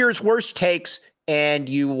one of Sheer's worst takes. And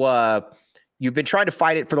you've been trying to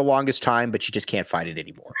fight it for the longest time, but you just can't fight it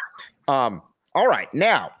anymore. All right.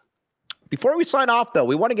 Now, before we sign off, though,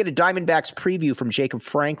 we want to get a Diamondbacks preview from Jacob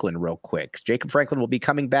Franklin real quick. Jacob Franklin will be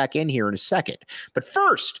coming back in here in a second. But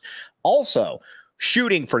first, also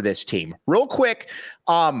shooting for this team real quick.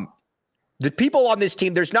 The people on this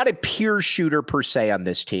team, there's not a pure shooter per se on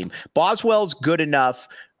this team. Boswell's good enough.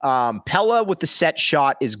 Pelle with the set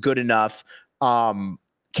shot is good enough.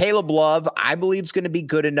 Caleb Love, I believe, is going to be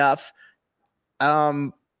good enough.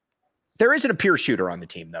 There isn't a pure shooter on the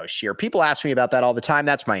team, though, Sheer. People ask me about that all the time.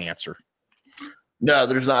 That's my answer. No,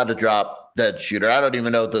 there's not a drop dead shooter. I don't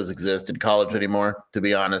even know if those exist in college anymore, to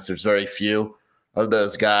be honest. There's very few.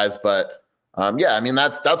 those guys. But yeah, I mean,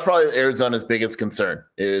 that's probably Arizona's biggest concern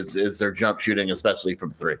is their jump shooting, especially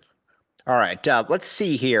from three. All right, let's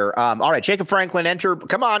see here. All right, Jacob Franklin, enter.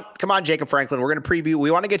 Come on, Jacob Franklin. We're going to preview.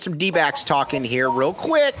 We want to get some D-backs talk in here real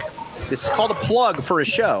quick. This is called a plug for a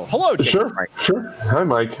show. Hello, Jacob Franklin. Sure. Hi,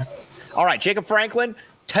 Mike. All right, Jacob Franklin,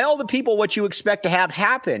 tell the people what you expect to have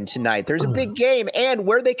happen tonight. There's a big game and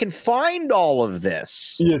where they can find all of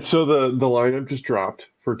this. Yeah, so the lineup just dropped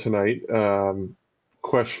for tonight.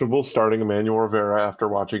 Questionable starting Emmanuel Rivera after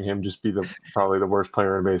watching him just be probably the worst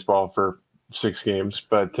player in baseball for 6 games.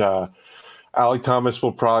 But Alec Thomas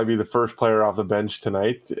will probably be the first player off the bench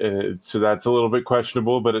tonight. So that's a little bit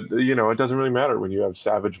questionable, but it doesn't really matter when you have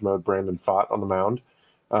savage mode Brandon Pfaadt on the mound.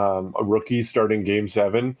 A rookie starting game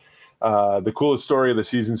 7. The coolest story of the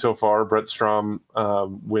season so far, Brett Strom,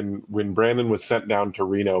 when Brandon was sent down to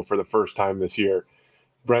Reno for the first time this year,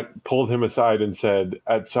 Brett pulled him aside and said,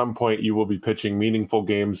 at some point you will be pitching meaningful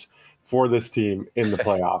games for this team in the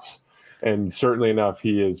playoffs. And certainly enough,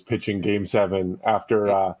 he is pitching game 7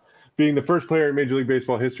 after being the first player in Major League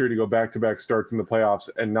Baseball history to go back-to-back starts in the playoffs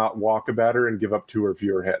and not walk a batter and give up 2 or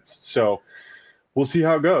fewer hits. So we'll see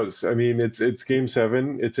how it goes. I mean, it's game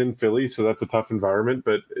 7. It's in Philly, so that's a tough environment,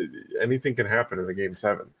 but anything can happen in a game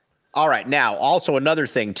 7. All right. Now, also another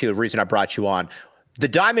thing, too, the reason I brought you on, the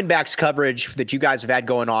Diamondbacks coverage that you guys have had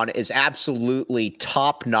going on is absolutely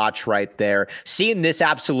top notch right there. Seeing this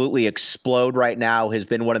absolutely explode right now has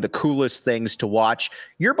been one of the coolest things to watch.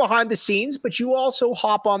 You're behind the scenes, but you also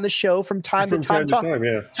hop on the show from time to time.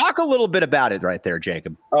 Talk a little bit about it right there,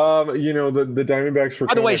 Jacob. The Diamondbacks were.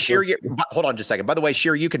 By the way, Sheer, hold on just a second. By the way,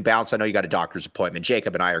 Sheer, you can bounce. I know you got a doctor's appointment.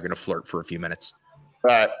 Jacob and I are going to flirt for a few minutes.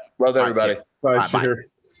 All right. Love everybody. Bye, Sheer.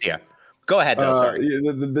 Yeah. Go ahead, though. Sorry.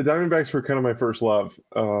 The Diamondbacks were kind of my first love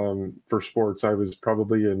for sports. I was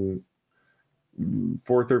probably in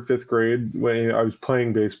 4th or 5th grade when I was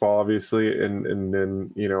playing baseball, obviously. And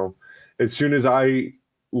then, as soon as I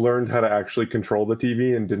learned how to actually control the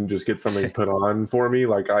TV and didn't just get something put on for me,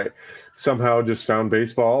 like I somehow just found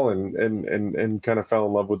baseball and kind of fell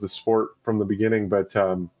in love with the sport from the beginning. But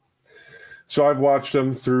so I've watched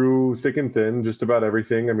them through thick and thin, just about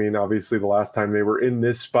everything. I mean, obviously the last time they were in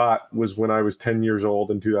this spot was when I was 10 years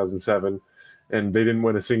old in 2007, and they didn't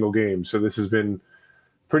win a single game. So this has been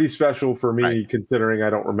pretty special for me, considering I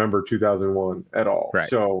don't remember 2001 at all. Right.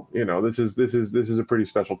 So, this is a pretty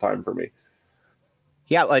special time for me.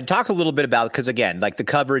 Yeah, talk a little bit about, because again, like the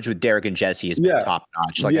coverage with Derek and Jesse has been top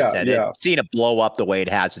notch. Like I said, seeing it blow up the way it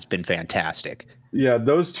has, it's been fantastic. Yeah,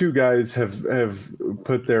 those two guys have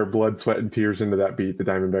put their blood, sweat, and tears into that beat, the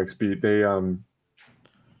Diamondbacks beat. They,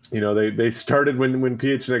 they started when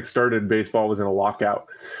PHNX started, baseball was in a lockout.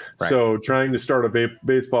 Right. So trying to start a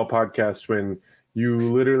baseball podcast when you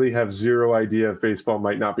literally have zero idea if baseball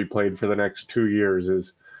might not be played for the next 2 years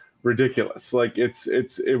is ridiculous. Like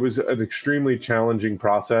it was an extremely challenging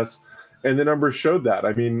process, and the numbers showed that.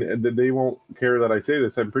 I mean, they won't care that I say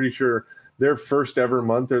this. I'm pretty sure their first ever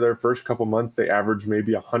month or their first couple months, they averaged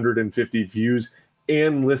maybe 150 views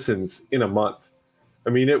and listens in a month. I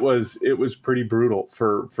mean, it was pretty brutal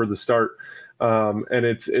for the start. And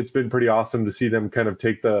it's been pretty awesome to see them kind of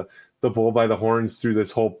take the bull by the horns through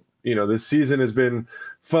this whole, this season has been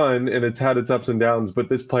fun and it's had its ups and downs, but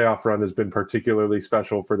this playoff run has been particularly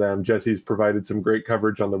special for them. Jesse's provided some great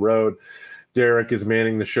coverage on the road. Derek is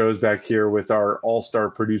manning the shows back here with our all-star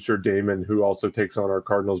producer Damon, who also takes on our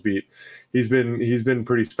Cardinals beat. He's been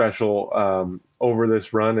pretty special over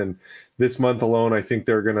this run, and this month alone, I think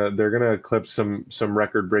they're gonna eclipse some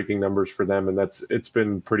record-breaking numbers for them, and it's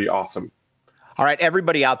been pretty awesome. All right,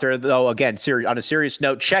 everybody out there, though, again, on a serious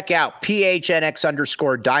note, check out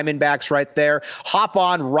PHNX_Diamondbacks right there. Hop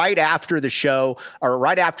on right after the show or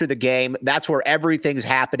right after the game. That's where everything's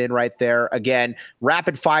happening right there. Again,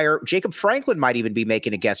 rapid fire. Jacob Franklin might even be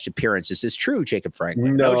making a guest appearance. Is this true, Jacob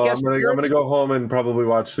Franklin? No, I'm going to go home and probably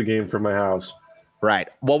watch the game from my house. Right.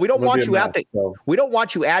 Well, we don't want you out there. We don't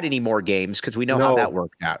want you at any more games because we know how that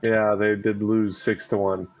worked out. Yeah, they did lose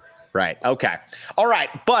 6-1. Right. Okay. All right.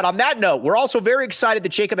 But on that note, we're also very excited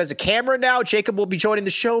that Jacob has a camera now. Jacob will be joining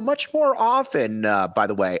the show much more often, by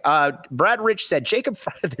the way. Brad Rich said,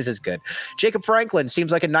 this is good. Jacob Franklin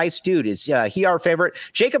seems like a nice dude. Is he our favorite?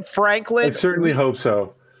 Jacob Franklin. I certainly hope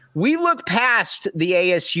so. We look past the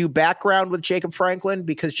ASU background with Jacob Franklin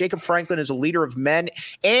because Jacob Franklin is a leader of men.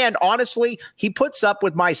 And honestly, he puts up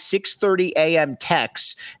with my 6:30 a.m.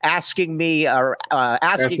 texts asking me or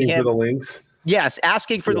asking him for the links. Yes,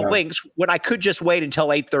 asking for the links when I could just wait until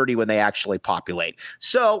 8:30 when they actually populate.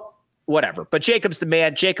 So whatever. But Jacob's the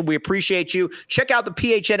man. Jacob, we appreciate you. Check out the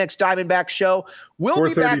PHNX Diamondback show. We'll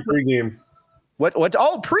be back. Pregame. What?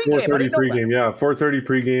 Oh, pregame. 4:30 pregame. Yeah, 4:30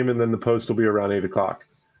 pregame, and then the post will be around 8:00.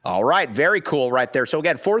 All right, very cool right there. So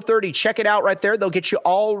again, 4:30, check it out right there. They'll get you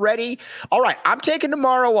all ready. All right, I'm taking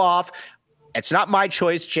tomorrow off. It's not my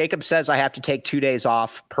choice. Jacob says I have to take 2 days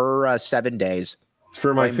off per 7 days. It's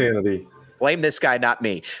for my sanity. Blame this guy, not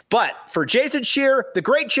me. But for Jason Scheer, the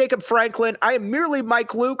great Jacob Franklin, I am merely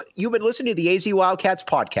Mike Luke. You've been listening to the AZ Wildcats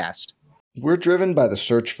podcast. We're driven by the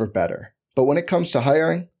search for better. But when it comes to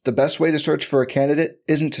hiring, the best way to search for a candidate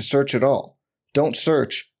isn't to search at all. Don't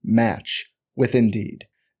search, match with Indeed.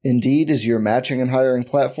 Indeed is your matching and hiring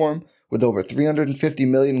platform with over 350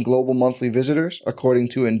 million global monthly visitors, according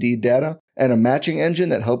to Indeed data, and a matching engine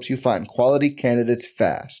that helps you find quality candidates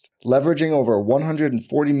fast. Leveraging over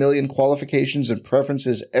 140 million qualifications and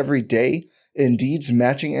preferences every day, Indeed's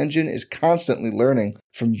matching engine is constantly learning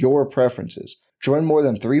from your preferences. Join more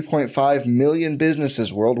than 3.5 million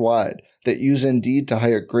businesses worldwide that use Indeed to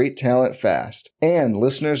hire great talent fast. And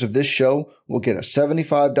listeners of this show will get a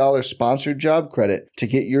 $75 sponsored job credit to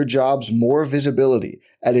get your jobs more visibility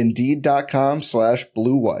at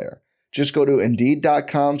Indeed.com/Blue Wire. Just go to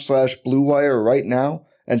Indeed.com/Blue Wire right now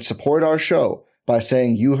and support our show by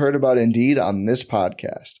saying you heard about Indeed on this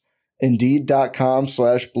podcast.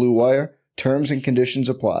 Indeed.com/Blue Wire. Terms and conditions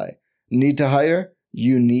apply. Need to hire?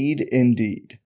 You need Indeed.